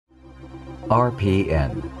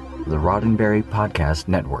RPN, the Roddenberry Podcast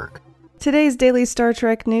Network. Today's daily Star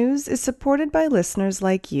Trek news is supported by listeners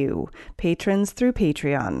like you, patrons through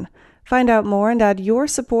Patreon. Find out more and add your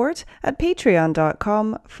support at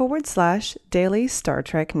patreon.com/daily Star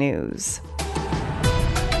Trek news.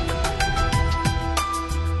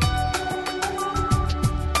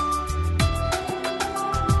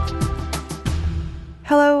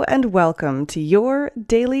 Hello and welcome to your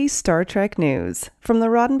daily Star Trek news from the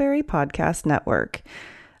Roddenberry Podcast Network.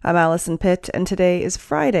 I'm Allison Pitt, and today is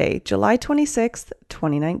Friday, July 26th,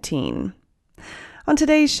 2019. On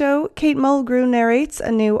today's show, Kate Mulgrew narrates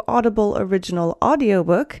a new Audible original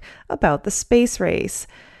audiobook about the space race.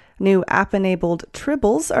 New app-enabled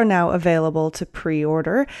tribbles are now available to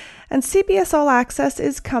pre-order, and CBS All Access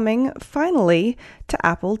is coming, finally, to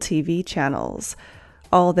Apple TV channels.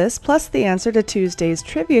 All this plus the answer to Tuesday's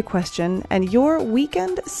trivia question and your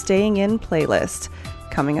weekend staying in playlist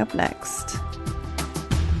coming up next.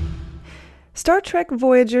 Star Trek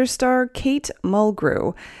Voyager star Kate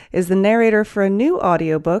Mulgrew is the narrator for a new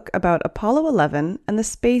audiobook about Apollo 11 and the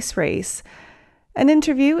space race. An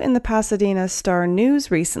interview in the Pasadena Star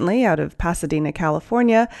News recently out of Pasadena,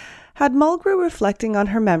 California, had Mulgrew reflecting on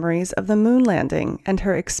her memories of the moon landing and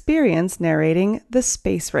her experience narrating the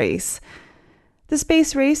space race. The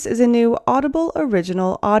Space Race is a new Audible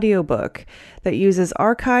original audiobook that uses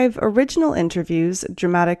archive original interviews,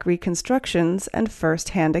 dramatic reconstructions, and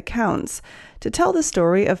first-hand accounts to tell the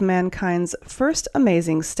story of mankind's first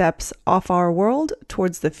amazing steps off our world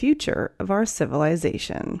towards the future of our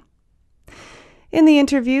civilization. In the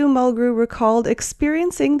interview, Mulgrew recalled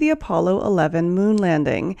experiencing the Apollo 11 moon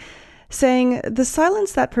landing, saying, "The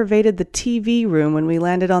silence that pervaded the TV room when we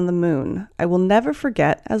landed on the moon, I will never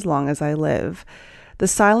forget as long as I live. The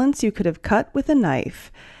silence you could have cut with a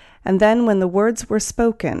knife. And then when the words were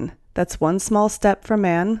spoken, that's one small step for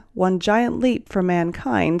man, one giant leap for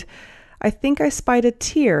mankind, I think I spied a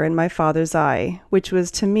tear in my father's eye, which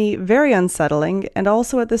was to me very unsettling and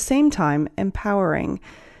also at the same time empowering.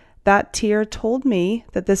 That tear told me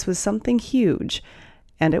that this was something huge,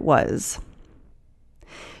 and it was."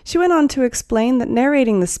 She went on to explain that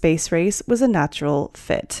narrating the space race was a natural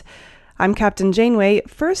fit. "I'm Captain Janeway,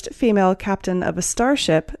 first female captain of a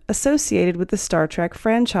starship associated with the Star Trek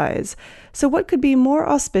franchise, so what could be more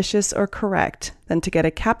auspicious or correct than to get a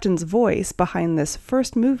captain's voice behind this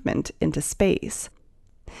first movement into space?"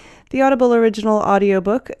 The Audible original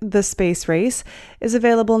audiobook, The Space Race, is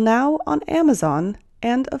available now on Amazon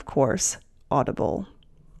and, of course, Audible.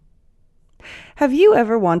 Have you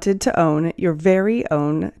ever wanted to own your very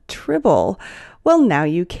own Tribble? Well, now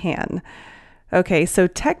you can. Okay, so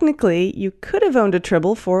technically, you could have owned a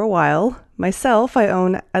Tribble for a while. Myself, I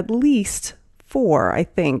own at least 4, I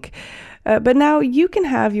think. But now you can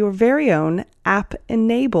have your very own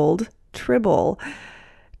app-enabled Tribble.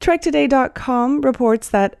 TrekToday.com reports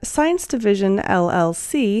that Science Division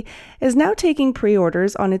LLC is now taking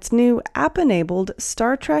pre-orders on its new app-enabled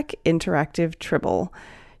Star Trek Interactive Tribble.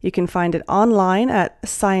 You can find it online at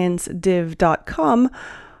sciencediv.com,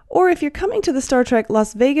 or if you're coming to the Star Trek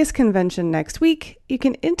Las Vegas convention next week, you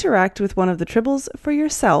can interact with one of the Tribbles for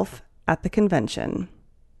yourself at the convention.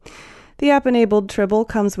 The app-enabled Tribble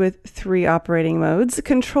comes with 3 operating modes,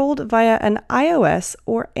 controlled via an iOS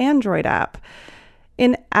or Android app.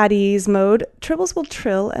 In at ease mode, Tribbles will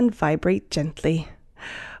trill and vibrate gently.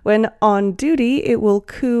 When on duty, it will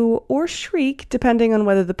coo or shriek depending on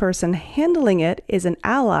whether the person handling it is an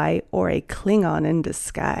ally or a Klingon in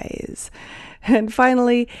disguise. And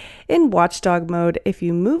finally, in watchdog mode, if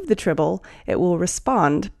you move the Tribble, it will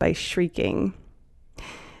respond by shrieking.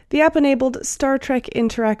 The app-enabled Star Trek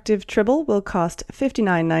Interactive Tribble will cost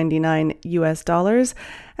 $59.99 US,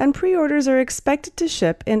 and pre-orders are expected to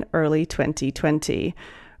ship in early 2020.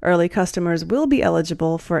 Early customers will be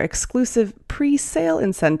eligible for exclusive pre-sale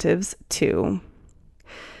incentives, too.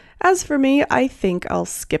 As for me, I think I'll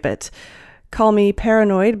skip it. Call me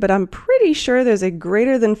paranoid, but I'm pretty sure there's a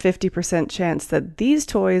greater than 50% chance that these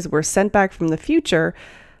toys were sent back from the future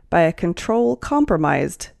by a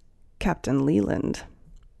control-compromised Captain Leland.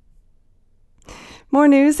 More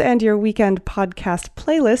news and your weekend podcast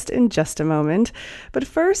playlist in just a moment, but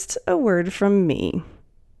first, a word from me.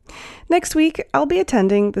 Next week, I'll be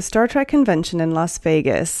attending the Star Trek convention in Las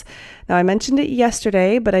Vegas. Now, I mentioned it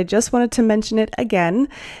yesterday, but I just wanted to mention it again.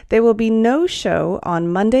 There will be no show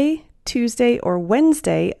on Monday, Tuesday, or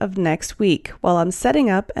Wednesday of next week while I'm setting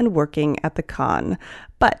up and working at the con.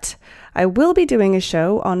 But I will be doing a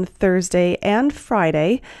show on Thursday and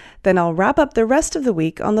Friday. Then I'll wrap up the rest of the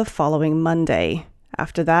week on the following Monday.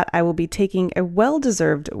 After that, I will be taking a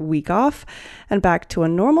well-deserved week off and back to a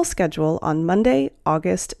normal schedule on Monday,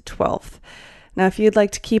 August 12th. Now, if you'd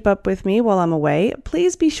like to keep up with me while I'm away,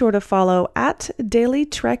 please be sure to follow at Daily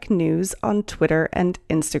Trek News on Twitter and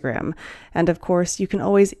Instagram. And of course, you can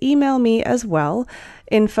always email me as well,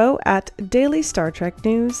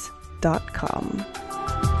 info@dailystartreknews.com.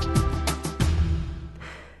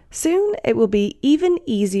 Soon, it will be even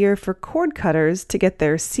easier for cord cutters to get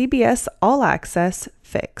their CBS All Access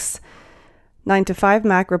fix. 9 to 5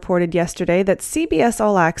 Mac reported yesterday that CBS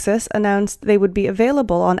All Access announced they would be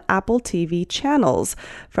available on Apple TV channels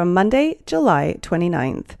from Monday, July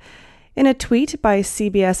 29th. In a tweet by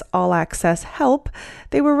CBS All Access Help,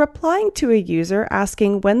 they were replying to a user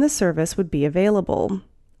asking when the service would be available.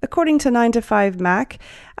 According to 9 to 5 Mac,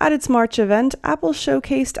 at its March event, Apple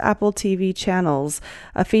showcased Apple TV channels,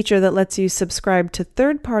 a feature that lets you subscribe to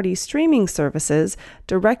third-party streaming services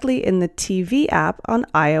directly in the TV app on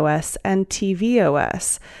iOS and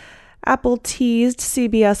tvOS. Apple teased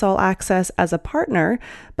CBS All Access as a partner,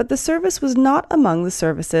 but the service was not among the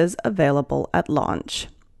services available at launch.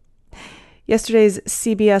 Yesterday's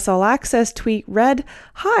CBS All Access tweet read,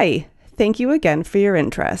 "Hi, thank you again for your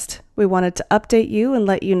interest. We wanted to update you and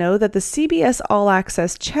let you know that the CBS All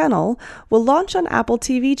Access channel will launch on Apple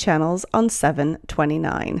TV channels on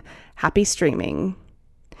 7/29. Happy streaming."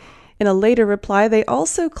 In a later reply, they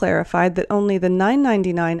also clarified that only the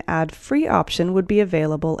 $9.99 ad-free option would be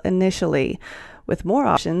available initially, with more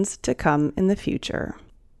options to come in the future.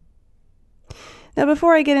 Now,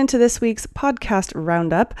 before I get into this week's podcast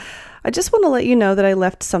roundup, I just want to let you know that I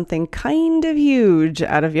left something kind of huge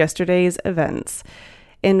out of yesterday's events.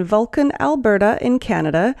 In Vulcan, Alberta, in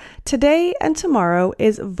Canada, today and tomorrow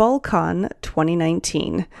is VulCon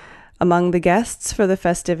 2019. Among the guests for the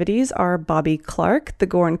festivities are Bobby Clark, the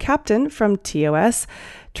Gorn captain from TOS,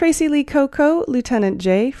 Tracy Lee Coco, Lieutenant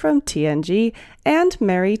J from TNG, and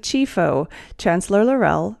Mary Chifo, Chancellor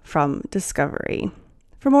Laurel from Discovery.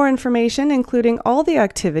 For more information, including all the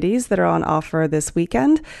activities that are on offer this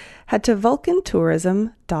weekend, head to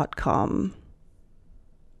vulcantourism.com.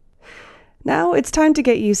 Now it's time to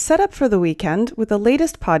get you set up for the weekend with the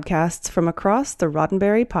latest podcasts from across the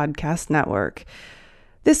Roddenberry Podcast Network.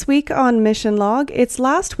 This week on Mission Log, it's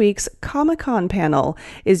last week's Comic-Con panel,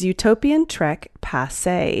 Is Utopian Trek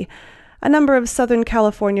Passé? A number of Southern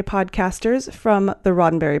California podcasters from the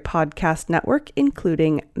Roddenberry Podcast Network,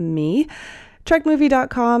 including me,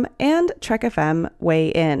 TrekMovie.com, and Trek FM weigh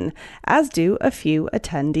in, as do a few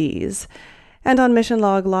attendees. And on Mission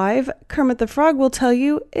Log Live, Kermit the Frog will tell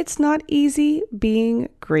you it's not easy being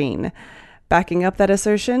green. Backing up that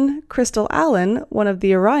assertion, Crystal Allen, one of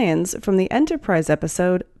the Orions from the Enterprise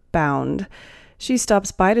episode Bound. She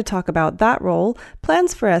stops by to talk about that role,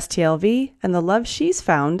 plans for STLV, and the love she's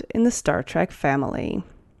found in the Star Trek family.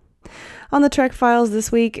 On the Trek Files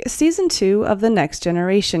this week, Season 2 of The Next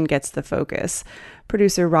Generation gets the focus.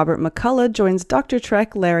 Producer Robert McCullough joins Dr.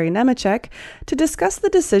 Trek Larry Nemecek to discuss the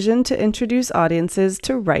decision to introduce audiences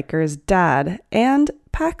to Riker's dad and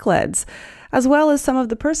Pakleds, as well as some of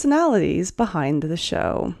the personalities behind the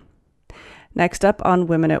show. Next up on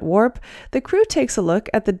Women at Warp, the crew takes a look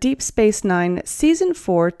at the Deep Space Nine Season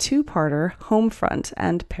 4 two-parter Homefront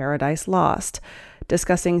and Paradise Lost,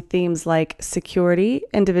 discussing themes like security,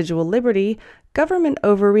 individual liberty, government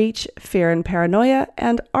overreach, fear and paranoia,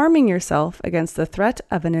 and arming yourself against the threat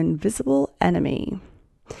of an invisible enemy.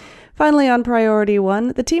 Finally, on Priority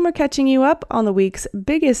 1, the team are catching you up on the week's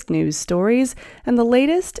biggest news stories and the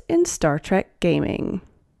latest in Star Trek gaming.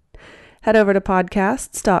 Head over to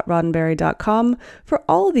podcasts.roddenberry.com for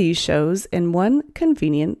all these shows in one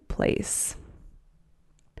convenient place.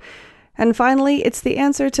 And finally, it's the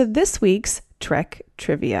answer to this week's Trek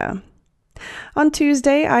Trivia. On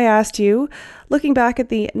Tuesday, I asked you, looking back at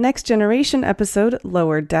the Next Generation episode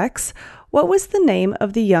Lower Decks, what was the name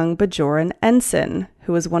of the young Bajoran ensign,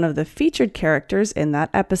 who was one of the featured characters in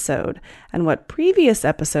that episode, and what previous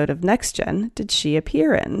episode of Next Gen did she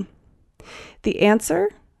appear in? The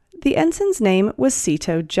answer? The ensign's name was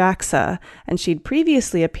Sito Jaxa, and she'd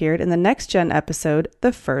previously appeared in the Next Gen episode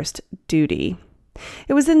The First Duty.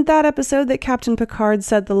 It was in that episode that Captain Picard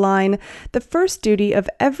said the line, "The first duty of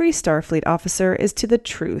every Starfleet officer is to the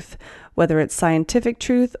truth, whether it's scientific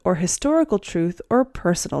truth or historical truth or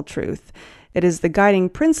personal truth. It is the guiding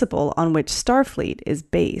principle on which Starfleet is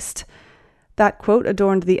based." That quote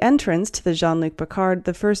adorned the entrance to the Jean-Luc Picard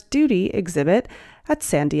The First Duty exhibit at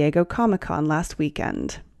San Diego Comic-Con last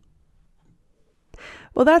weekend.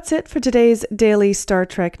 Well, that's it for today's daily Star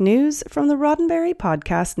Trek news from the Roddenberry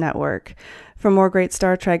Podcast Network. For more great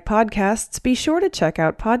Star Trek podcasts, be sure to check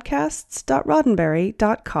out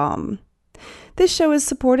podcasts.roddenberry.com. This show is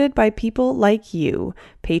supported by people like you,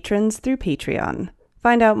 patrons through Patreon.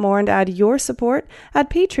 Find out more and add your support at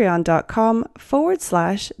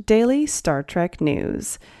patreon.com/Daily Star Trek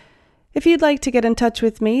News. If you'd like to get in touch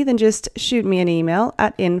with me, then just shoot me an email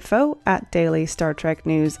at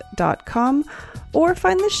info@dailystartreknews.com or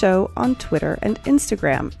find the show on Twitter and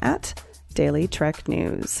Instagram at Daily Trek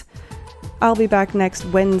News. I'll be back next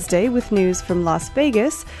Wednesday with news from Las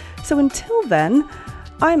Vegas, so until then,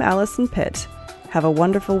 I'm Alison Pitt. Have a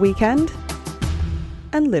wonderful weekend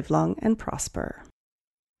and live long and prosper.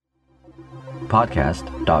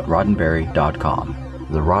 Podcast.roddenberry.com,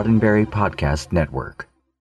 the Roddenberry Podcast Network.